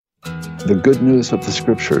The good news of the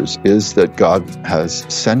Scriptures is that God has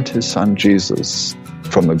sent His Son Jesus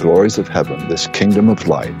from the glories of heaven, this kingdom of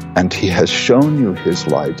light, and He has shown you His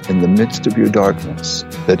light in the midst of your darkness,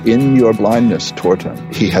 that in your blindness toward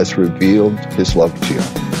Him, He has revealed His love to you.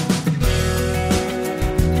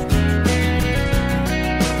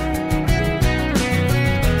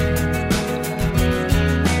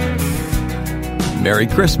 Merry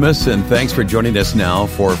Christmas, and thanks for joining us now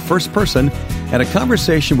for First Person and a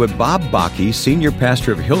conversation with Bob Bakke, Senior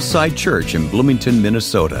Pastor of Hillside Church in Bloomington,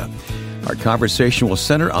 Minnesota. Our conversation will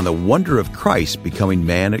center on the wonder of Christ becoming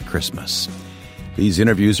man at Christmas. These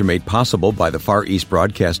interviews are made possible by the Far East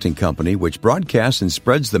Broadcasting Company, which broadcasts and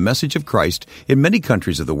spreads the message of Christ in many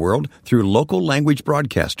countries of the world through local language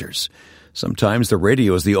broadcasters. Sometimes the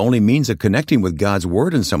radio is the only means of connecting with God's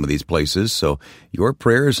Word in some of these places, so your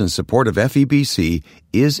prayers and support of FEBC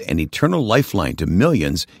is an eternal lifeline to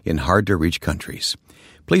millions in hard-to-reach countries.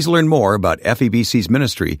 Please learn more about FEBC's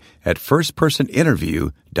ministry at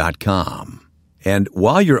firstpersoninterview.com. And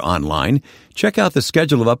while you're online, check out the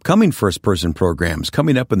schedule of upcoming First Person programs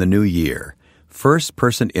coming up in the new year,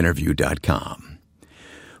 firstpersoninterview.com.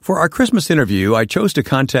 For our Christmas interview, I chose to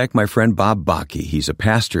contact my friend Bob Bakke. He's a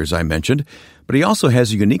pastor, as I mentioned, but he also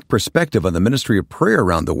has a unique perspective on the ministry of prayer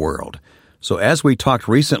around the world. So as we talked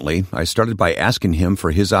recently, I started by asking him for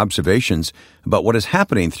his observations about what is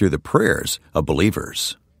happening through the prayers of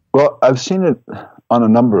believers. Well, I've seen it on a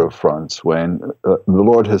number of fronts, Wayne. The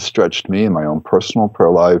Lord has stretched me in my own personal prayer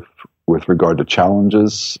life with regard to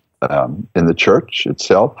challenges in the church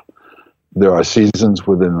itself. There are seasons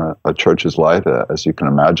within a church's life, as you can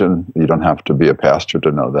imagine. You don't have to be a pastor to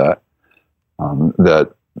know that.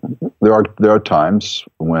 That there are times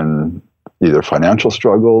when either financial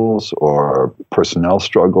struggles or personnel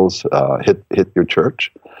struggles hit your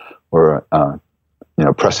church, or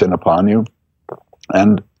press in upon you,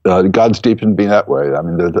 and God's deepened me that way. I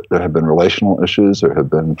mean, there have been relational issues, there have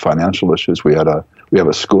been financial issues. We have a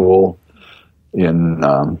school in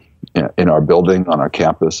our building on our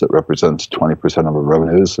campus that represents 20% of our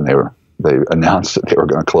revenues, and they announced that they were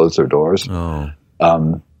going to close their doors. Oh.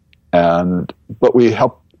 But we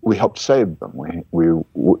helped save them. We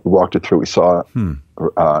walked it through. We saw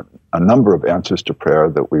a number of answers to prayer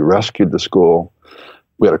that we rescued the school.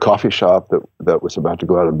 We had a coffee shop that was about to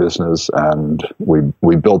go out of business, and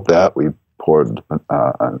we built that. We poured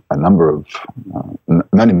a number of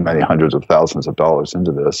many hundreds of thousands of dollars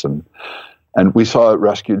into this, and we saw it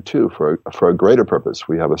rescued, too, for a greater purpose.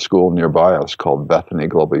 We have a school nearby us called Bethany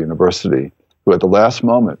Global University, who at the last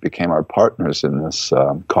moment became our partners in this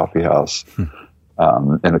coffee house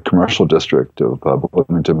in a commercial district of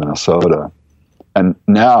Bloomington, Minnesota. And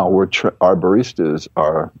now our baristas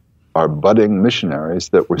are budding missionaries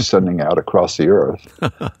that we're sending out across the earth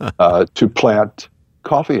to plant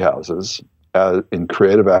coffee houses in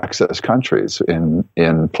creative access countries,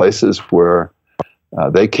 in places where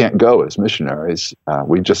they can't go as missionaries.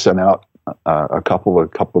 We just sent out a couple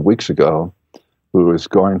of weeks ago who was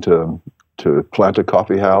going to plant a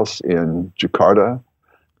coffee house in Jakarta,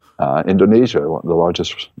 Indonesia, the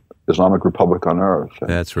largest Islamic republic on earth.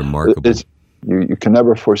 That's remarkable. You can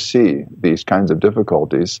never foresee these kinds of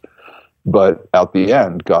difficulties, but at the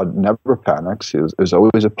end, God never panics. There's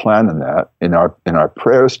always a plan in that. In our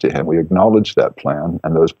prayers to Him, we acknowledge that plan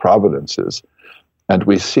and those providences, and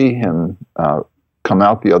we see Him come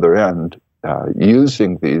out the other end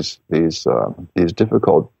using these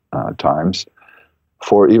difficult times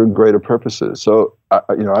for even greater purposes. So,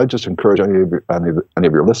 I just encourage any of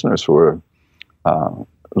your listeners who are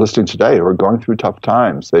listening today who are going through tough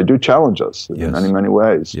times. They do challenge us in many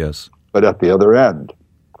ways. Yes. But at the other end,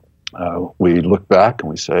 we look back and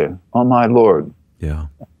we say, "Oh, my Lord,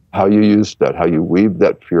 how you used that, how you weaved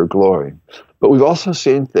that for your glory." But we've also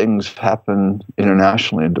seen things happen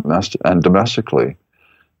internationally and domestically.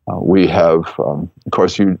 We have, of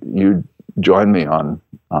course, you join me on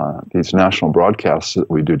these national broadcasts that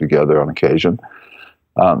we do together on occasion,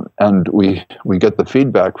 and we get the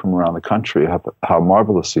feedback from around the country how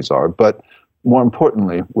marvelous these are. But more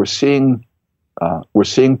importantly, we're seeing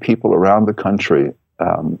people around the country,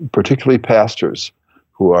 particularly pastors,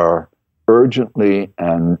 who are urgently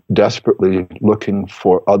and desperately looking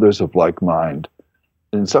for others of like mind.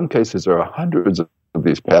 In some cases, there are hundreds of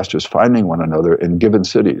these pastors finding one another in given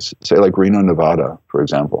cities, say like Reno, Nevada, for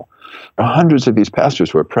example. There are hundreds of these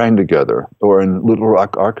pastors who are praying together, or in Little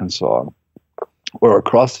Rock, Arkansas, or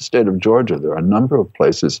across the state of Georgia. There are a number of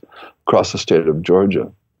places across the state of Georgia.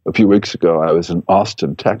 A few weeks ago, I was in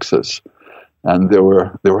Austin, Texas, and there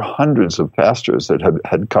were hundreds of pastors that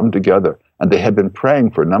had come together, and they had been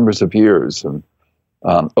praying for numbers of years. And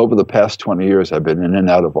Over the past 20 years, I've been in and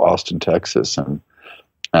out of Austin, Texas,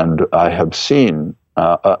 and I have seen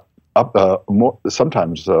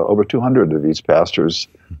sometimes over 200 of these pastors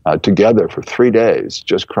together for 3 days,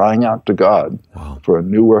 just crying out to God for a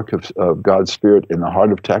new work of God's Spirit in the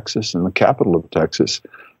heart of Texas, in the capital of Texas.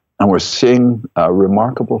 And we're seeing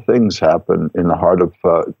remarkable things happen in the heart of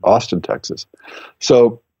Austin, Texas.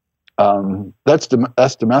 So that's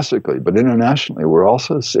domestically, but internationally, we're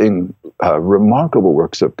also seeing remarkable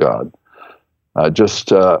works of God.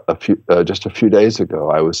 Just a few days ago,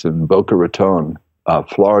 I was in Boca Raton,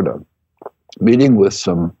 Florida, meeting with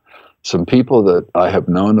some people that I have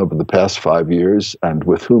known over the past 5 years and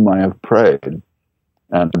with whom I have prayed.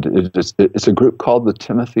 And it's a group called the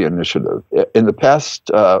Timothy Initiative. In the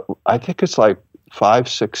past, I think it's like 5,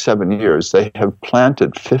 6, 7 years, they have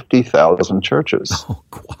planted 50,000 churches. Oh,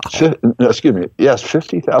 wow. Excuse me. Yes,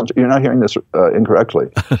 50,000. You're not hearing this incorrectly.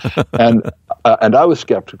 And I was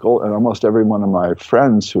skeptical, and almost every one of my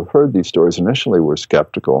friends who heard these stories initially were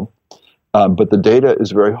skeptical. But the data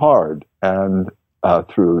is very hard. And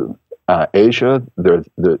through Asia,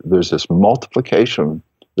 there's this multiplication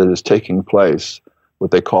that is taking place, what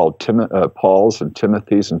they call Pauls and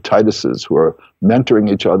Timothys and Tituses, who are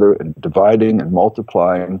mentoring each other and dividing and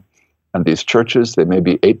multiplying. And these churches, they may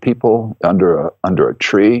be 8 people under a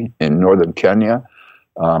tree in northern Kenya,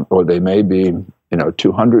 or they may be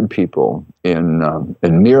 200 people in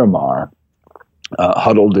Myanmar,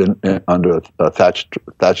 huddled under a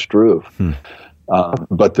thatched roof.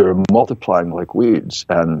 But they're multiplying like weeds.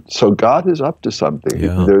 And so God is up to something.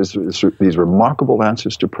 Yeah. There's these remarkable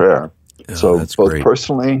answers to prayer. Oh, so both great.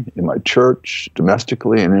 Personally, in my church,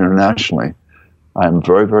 domestically, and internationally, I'm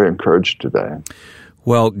very, very encouraged today.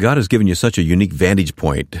 Well, God has given you such a unique vantage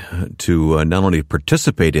point to not only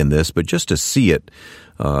participate in this, but just to see it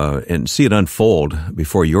and see it unfold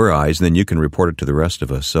before your eyes, and then you can report it to the rest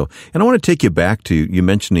of us. So, and I want to take you back to you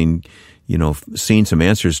mentioning, seeing some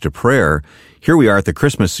answers to prayer. Here we are at the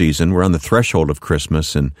Christmas season. We're on the threshold of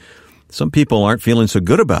Christmas, and some people aren't feeling so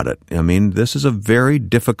good about it. I mean, this is a very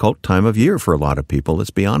difficult time of year for a lot of people. Let's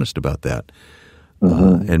be honest about that.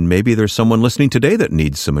 Mm-hmm. And maybe there's someone listening today that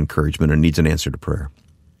needs some encouragement and needs an answer to prayer.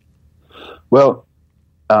 Well,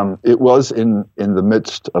 it was in the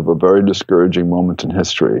midst of a very discouraging moment in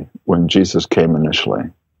history when Jesus came initially.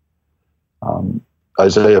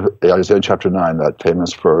 Isaiah chapter 9, that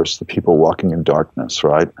famous verse, the people walking in darkness,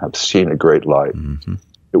 right, have seen a great light. Mm-hmm.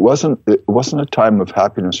 It wasn't a time of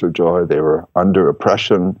happiness or joy. They were under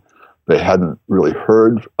oppression. They hadn't really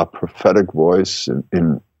heard a prophetic voice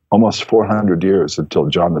in almost 400 years until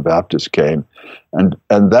John the Baptist came. And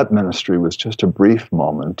that ministry was just a brief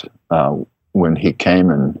moment when he came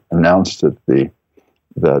and announced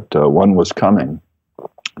that one was coming,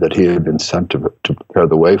 that he had been sent to prepare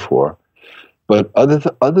the way for. But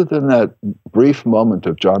other than that brief moment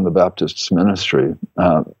of John the Baptist's ministry,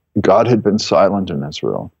 God had been silent in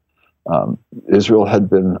Israel. Israel had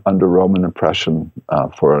been under Roman oppression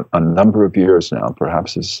for a number of years now,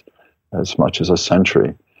 perhaps as much as a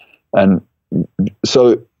century. And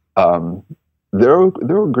so there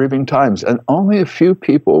were grieving times, and only a few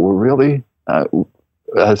people were really,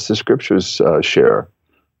 as the scriptures share,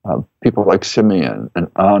 people like Simeon and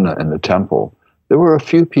Anna in the temple. There were a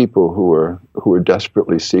few people who were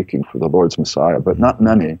desperately seeking for the Lord's Messiah, but not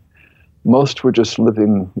many. Most were just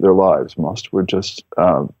living their lives. Most were just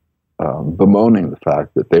bemoaning the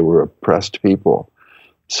fact that they were oppressed people.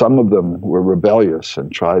 Some of them were rebellious and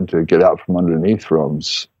tried to get out from underneath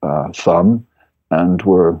Rome's thumb and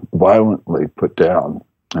were violently put down.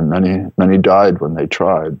 And many died when they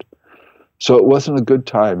tried. So it wasn't a good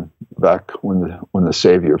time back when the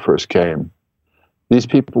Savior first came. These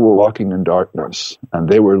people were walking in darkness, and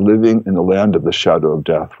they were living in the land of the shadow of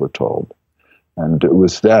death, we're told. And it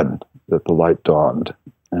was then that the light dawned.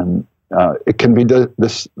 And it can be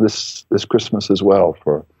this Christmas as well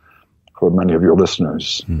for many of your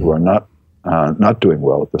listeners who are not doing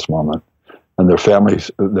well at this moment, and their families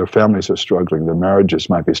are struggling. Their marriages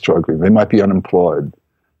might be struggling. They might be unemployed.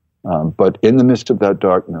 But in the midst of that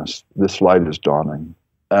darkness, this light is dawning.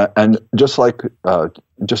 And just like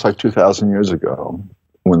 2,000 years ago,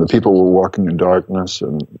 when the people were walking in darkness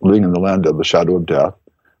and living in the land of the shadow of death,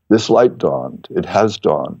 this light dawned. It has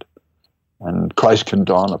dawned. And Christ can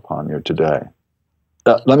dawn upon you today.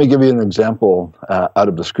 Let me give you an example out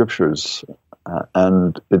of the scriptures,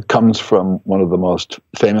 and it comes from one of the most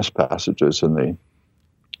famous passages in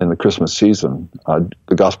the Christmas season,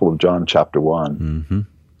 the Gospel of John, chapter 1. Mm-hmm.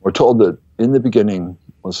 We're told that in the beginning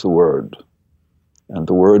was the Word, and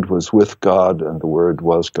the Word was with God, and the Word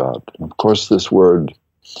was God. And of course, this Word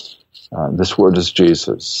This Word is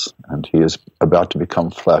Jesus, and he is about to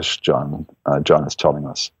become flesh, John is telling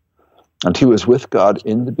us. And he was with God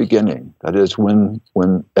in the beginning. That is, when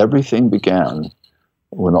everything began,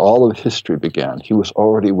 when all of history began, he was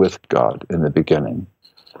already with God in the beginning.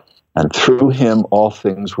 And through him all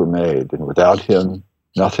things were made, and without him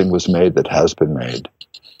nothing was made that has been made.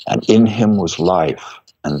 And in him was life,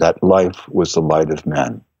 and that life was the light of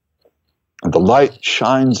men. And the light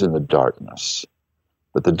shines in the darkness,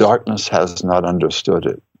 but the darkness has not understood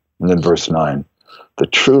it. And then verse 9, the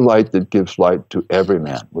true light that gives light to every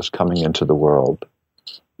man was coming into the world.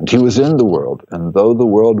 And he was in the world, and though the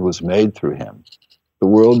world was made through him, the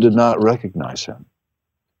world did not recognize him.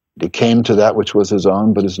 He came to that which was his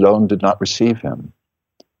own, but his own did not receive him.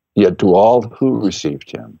 Yet to all who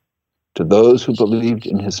received him, to those who believed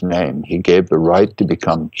in his name, he gave the right to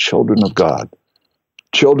become children of God,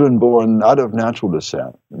 children born not of natural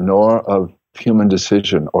descent, nor of human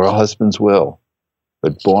decision or a husband's will,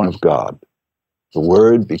 but born of God. The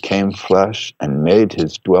Word became flesh and made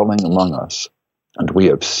his dwelling among us, and we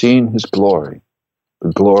have seen his glory,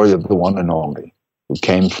 the glory of the one and only, who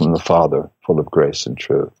came from the Father, full of grace and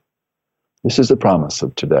truth. This is the promise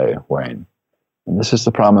of today, Wayne. And this is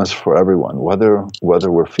the promise for everyone, whether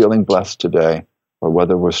we're feeling blessed today or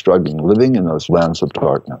whether we're struggling, living in those lands of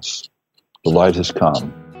darkness. The light has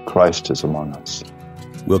come. Christ is among us.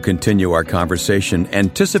 We'll continue our conversation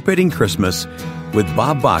anticipating Christmas with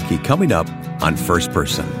Bob Bakke coming up on First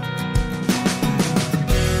Person.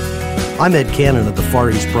 I'm Ed Cannon of the Far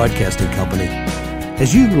East Broadcasting Company.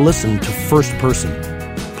 As you listen to First Person,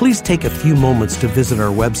 please take a few moments to visit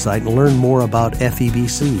our website and learn more about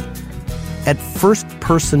FEBC. At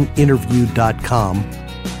firstpersoninterview.com,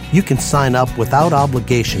 you can sign up without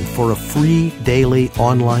obligation for a free daily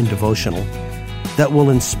online devotional that will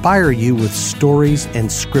inspire you with stories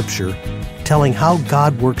and scripture telling how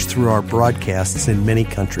God works through our broadcasts in many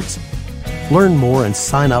countries. Learn more and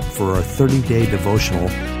sign up for our 30-day devotional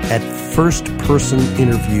at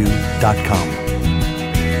firstpersoninterview.com.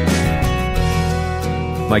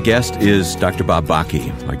 My guest is Dr. Bob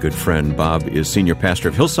Bakke. My good friend Bob is senior pastor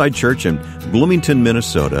of Hillside Church in Bloomington,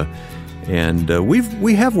 Minnesota. And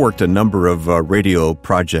we have worked a number of radio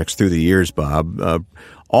projects through the years, Bob,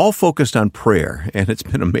 all focused on prayer. And it's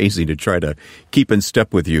been amazing to try to keep in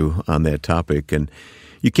step with you on that topic. And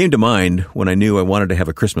you came to mind when I knew I wanted to have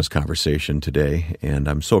a Christmas conversation today. And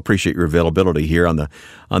I'm so appreciate your availability here on the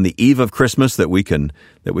eve of Christmas that we can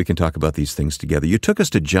talk about these things together. You took us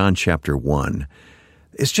to John chapter 1.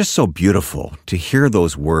 It's just so beautiful to hear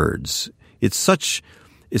those words. It's such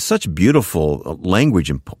beautiful language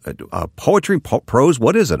and poetry, prose.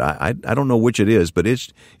 What is it? I don't know which it is, but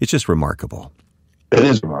it's just remarkable. It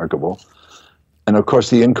is remarkable. And of course,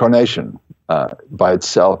 the incarnation by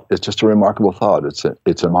itself is just a remarkable thought.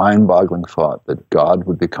 It's a mind-boggling thought that God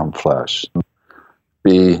would become flesh.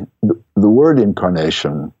 The word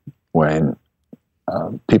incarnation, when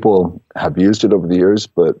people have used it over the years,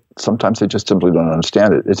 but sometimes they just simply don't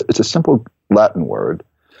understand it. It's a simple Latin word.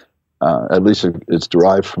 At least it's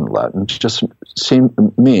derived from Latin. It just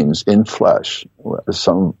means in flesh.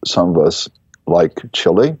 Some of us like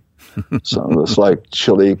chili. Some of us like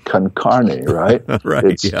chili con carne, right? Right.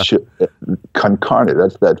 It's yeah. Con carne.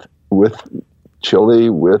 That's that with chili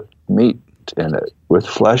with meat in it, with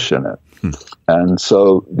flesh in it. And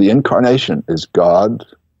so the incarnation is God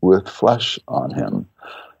with flesh on him.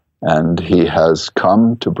 And he has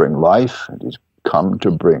come to bring life, and he's come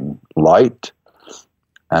to bring light.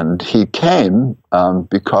 And he came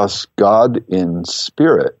because God in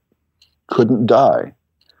spirit couldn't die.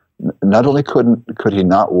 Not only could he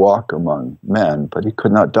not walk among men, but he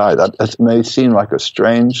could not die. That may seem like a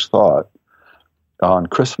strange thought on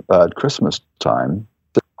Christmas time,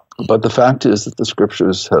 but the fact is that the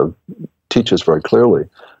scriptures teach us very clearly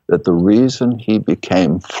that the reason he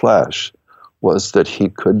became flesh was that he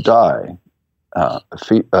could die.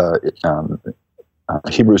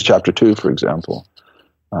 Hebrews chapter 2, for example.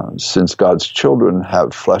 Since God's children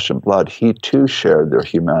have flesh and blood, he too shared their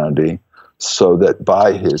humanity so that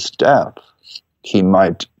by his death he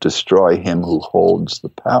might destroy him who holds the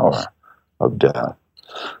power of death.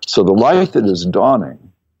 So the light that is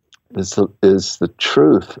dawning is the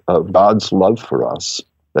truth of God's love for us,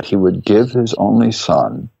 that he would give his only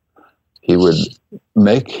son. He would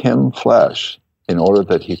make him flesh in order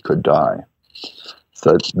that he could die.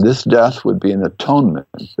 That this death would be an atonement,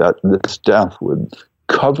 that this death would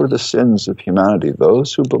cover the sins of humanity,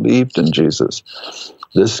 those who believed in Jesus.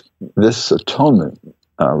 This atonement,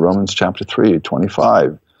 Romans chapter 3,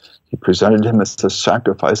 25, He presented him as the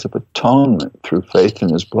sacrifice of atonement through faith in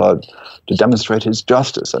his blood to demonstrate his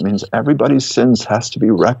justice. That means everybody's sins has to be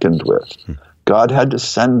reckoned with. God had to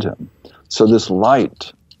send him. So this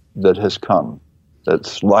light that has come,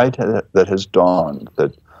 this light that has dawned,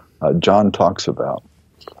 that John talks about,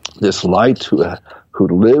 this light who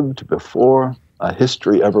lived before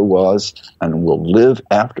history ever was and will live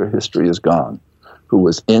after history is gone, who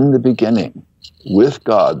was in the beginning with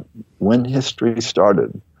God when history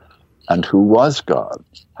started, and who was God,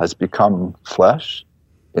 has become flesh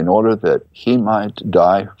in order that he might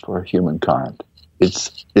die for humankind.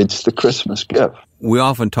 It's the Christmas gift. We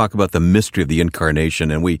often talk about the mystery of the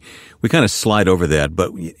incarnation, and we kind of slide over that,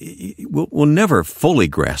 but we'll never fully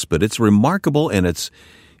grasp it. It's remarkable, and it's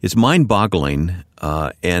mind-boggling,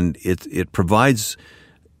 and it provides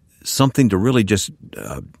something to really just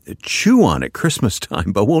chew on at Christmas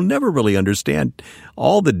time, but we'll never really understand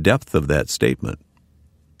all the depth of that statement.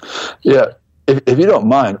 Yeah, if you don't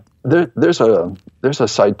mind, there's a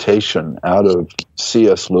citation out of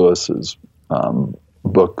C.S. Lewis's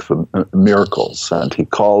book, The Miracles, and he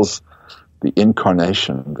calls the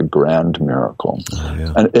incarnation the grand miracle. Oh,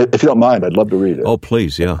 yeah. And if you don't mind, I'd love to read it. Oh,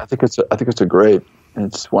 please, yeah. I think it's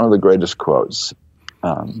one of the greatest quotes.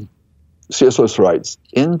 C.S. Lewis writes,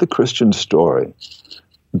 in the Christian story,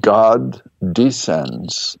 God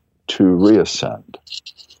descends to reascend.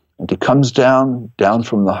 And he comes down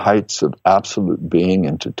from the heights of absolute being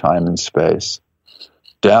into time and space,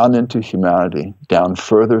 down into humanity, down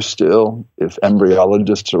further still, if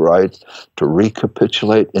embryologists are right, to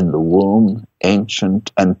recapitulate in the womb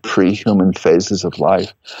ancient and pre-human phases of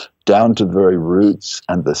life, down to the very roots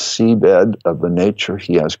and the seabed of the nature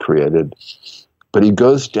he has created. But he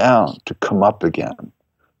goes down to come up again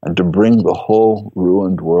and to bring the whole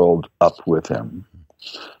ruined world up with him.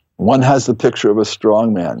 One has the picture of a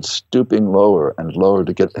strong man stooping lower and lower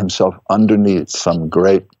to get himself underneath some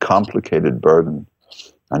great complicated burden.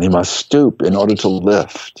 And he must stoop in order to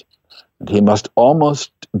lift. And he must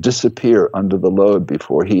almost disappear under the load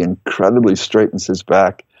before he incredibly straightens his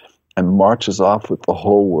back and marches off with the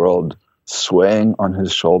whole world swaying on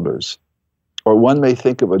his shoulders. Or one may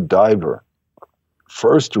think of a diver,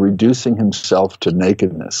 first reducing himself to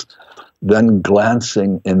nakedness, then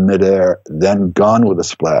glancing in midair, then gone with a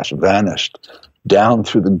splash, vanished, down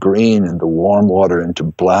through the green and the warm water into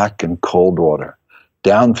black and cold water,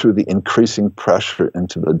 down through the increasing pressure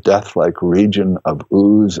into the death-like region of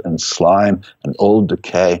ooze and slime and old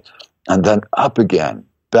decay, and then up again,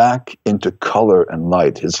 back into color and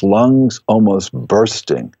light, his lungs almost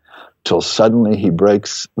bursting, till suddenly he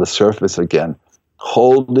breaks the surface again,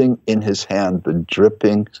 holding in his hand the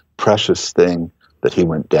dripping, precious thing that he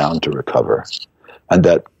went down to recover. And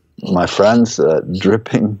that, my friends,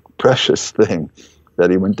 dripping, precious thing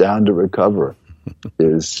that he went down to recover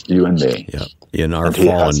is you and me. Yeah, in our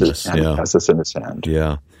fallenness. He has us in his hand.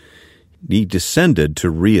 Yeah. He descended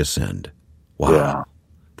to reascend. Wow. Yeah.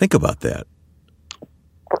 Think about that.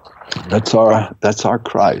 That's our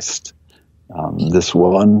Christ. This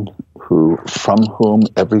one from whom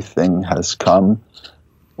everything has come,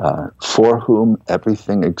 for whom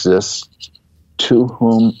everything exists, to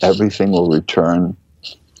whom everything will return,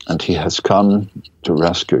 and he has come to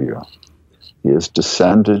rescue you. He has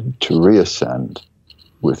descended to reascend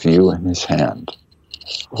with you in his hand.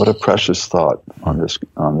 What a precious thought on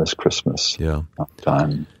this Christmas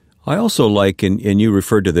time. I also like, and you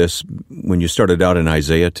referred to this when you started out in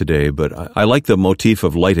Isaiah today, but I like the motif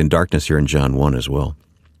of light and darkness here in John 1 as well.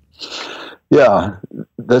 Yeah,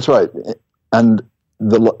 that's right. And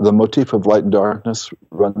the motif of light and darkness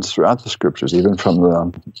runs throughout the scriptures, even from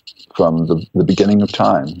the beginning of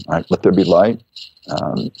time. Right? Let there be light.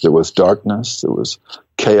 There was darkness. There was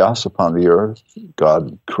chaos upon the earth.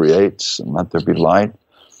 God creates, and let there be light.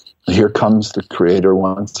 And here comes the Creator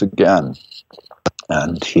once again,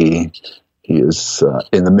 and He is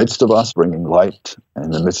in the midst of us, bringing light in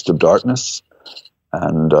the midst of darkness,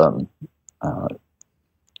 and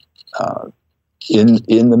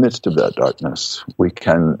in the midst of that darkness, we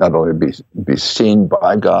can not only be seen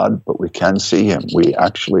by God, but we can see Him. We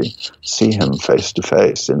actually see Him face to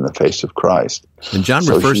face in the face of Christ. And John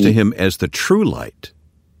refers to Him as the true light.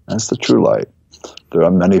 As the true light. There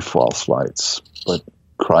are many false lights, but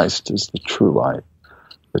Christ is the true light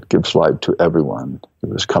that gives light to everyone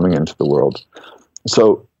who is coming into the world.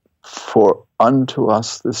 So, for unto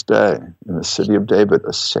us this day, in the city of David,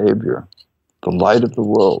 a Savior, the light of the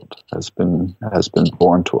world has been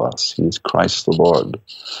born to us. He is Christ the Lord.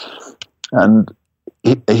 And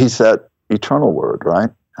he's that eternal Word,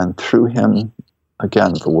 right? And through him,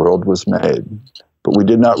 again, the world was made. But we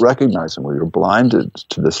did not recognize him. We were blinded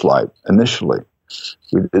to this light initially.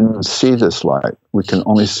 We didn't see this light. We can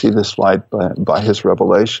only see this light by his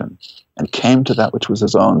revelation, and came to that which was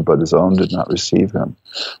his own, but his own did not receive him.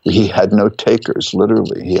 He had no takers,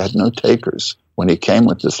 literally. He had no takers when he came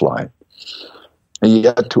with this light. And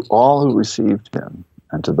yet to all who received him,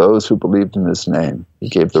 and to those who believed in his name, he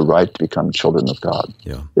gave the right to become children of God.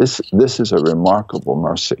 Yeah. This is a remarkable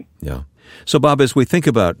mercy. Yeah. So, Bob, as we think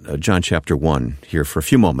about John chapter 1 here for a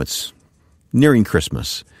few moments, nearing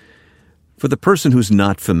Christmas, for the person who's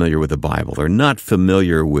not familiar with the Bible or not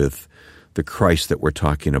familiar with the Christ that we're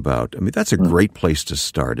talking about, I mean, that's a great place to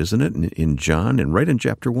start, isn't it, in John and right in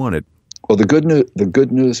chapter 1? Well, the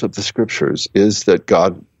good news of the Scriptures is that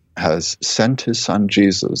God has sent his Son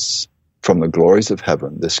Jesus from the glories of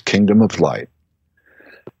heaven, this kingdom of light,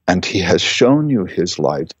 and he has shown you his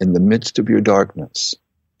light in the midst of your darkness,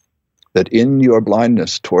 that in your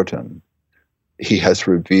blindness toward him, he has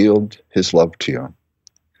revealed his love to you.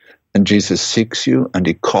 And Jesus seeks you, and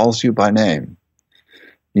he calls you by name.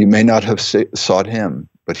 You may not have sought him,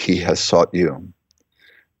 but he has sought you.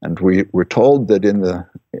 And we're told that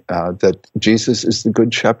that Jesus is the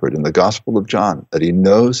good shepherd in the Gospel of John, that he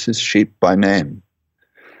knows his sheep by name.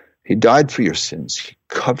 He died for your sins. He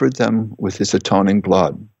covered them with his atoning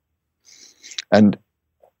blood. And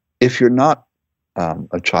if you're not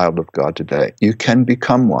a child of God today, you can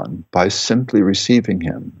become one by simply receiving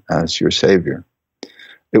him as your Savior.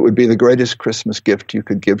 It would be the greatest Christmas gift you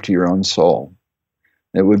could give to your own soul.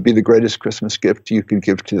 It would be the greatest Christmas gift you could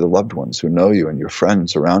give to the loved ones who know you and your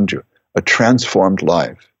friends around you. A transformed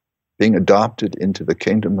life, being adopted into the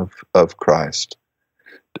kingdom of Christ,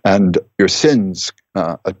 and your sins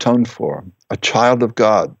atoned for, a child of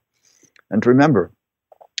God. And remember,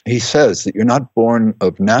 he says that you're not born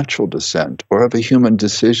of natural descent or of a human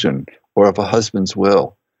decision or of a husband's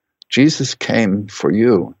will. Jesus came for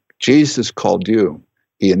you. Jesus called you.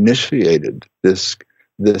 He initiated this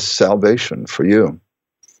salvation for you.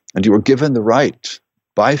 And you were given the right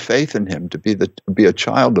by faith in him to be a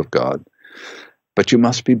child of God. But you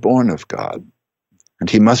must be born of God. And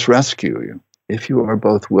he must rescue you if you are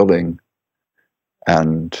both willing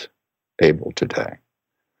and able today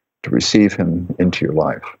to receive him into your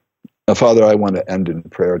life. Now, Father, I want to end in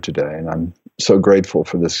prayer today, and I'm so grateful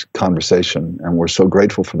for this conversation, and we're so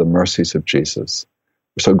grateful for the mercies of Jesus.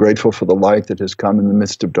 We're so grateful for the light that has come in the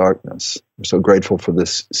midst of darkness. We're so grateful for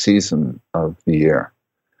this season of the year.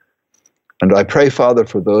 And I pray, Father,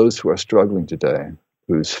 for those who are struggling today,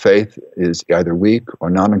 whose faith is either weak or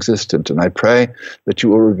non-existent, and I pray that you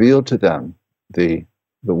will reveal to them the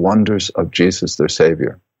wonders of Jesus, their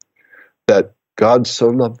Savior, that God so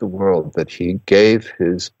loved the world that he gave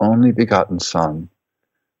his only begotten Son,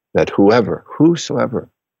 that whosoever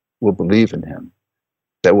will believe in him,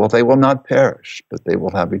 they will not perish, but they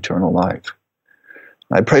will have eternal life.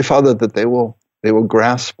 I pray, Father, that they will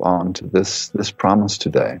grasp on to this promise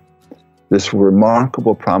today, this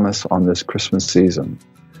remarkable promise on this Christmas season,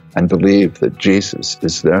 and believe that Jesus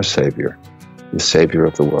is their Savior, the Savior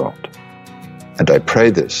of the world. And I pray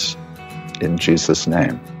this in Jesus'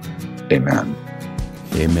 name. Amen.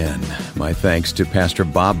 Amen. My thanks to Pastor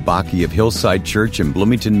Bob Bakke of Hillside Church in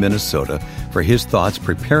Bloomington, Minnesota, for his thoughts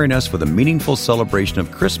preparing us for the meaningful celebration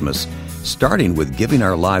of Christmas, starting with giving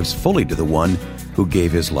our lives fully to the one who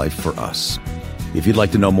gave his life for us. If you'd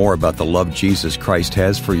like to know more about the love Jesus Christ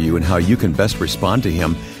has for you and how you can best respond to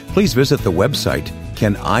him, please visit the website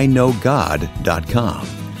caniknowgod.com.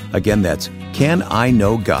 Again, that's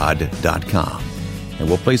caniknowgod.com. And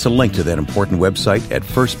we'll place a link to that important website at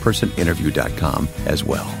firstpersoninterview.com as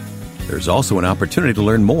well. There's also an opportunity to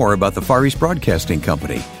learn more about the Far East Broadcasting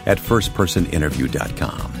Company at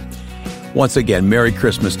firstpersoninterview.com. Once again, Merry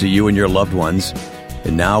Christmas to you and your loved ones.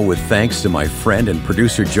 And now, with thanks to my friend and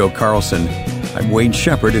producer Joe Carlson, I'm Wayne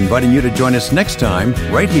Shepherd, inviting you to join us next time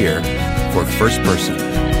right here for First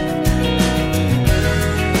Person.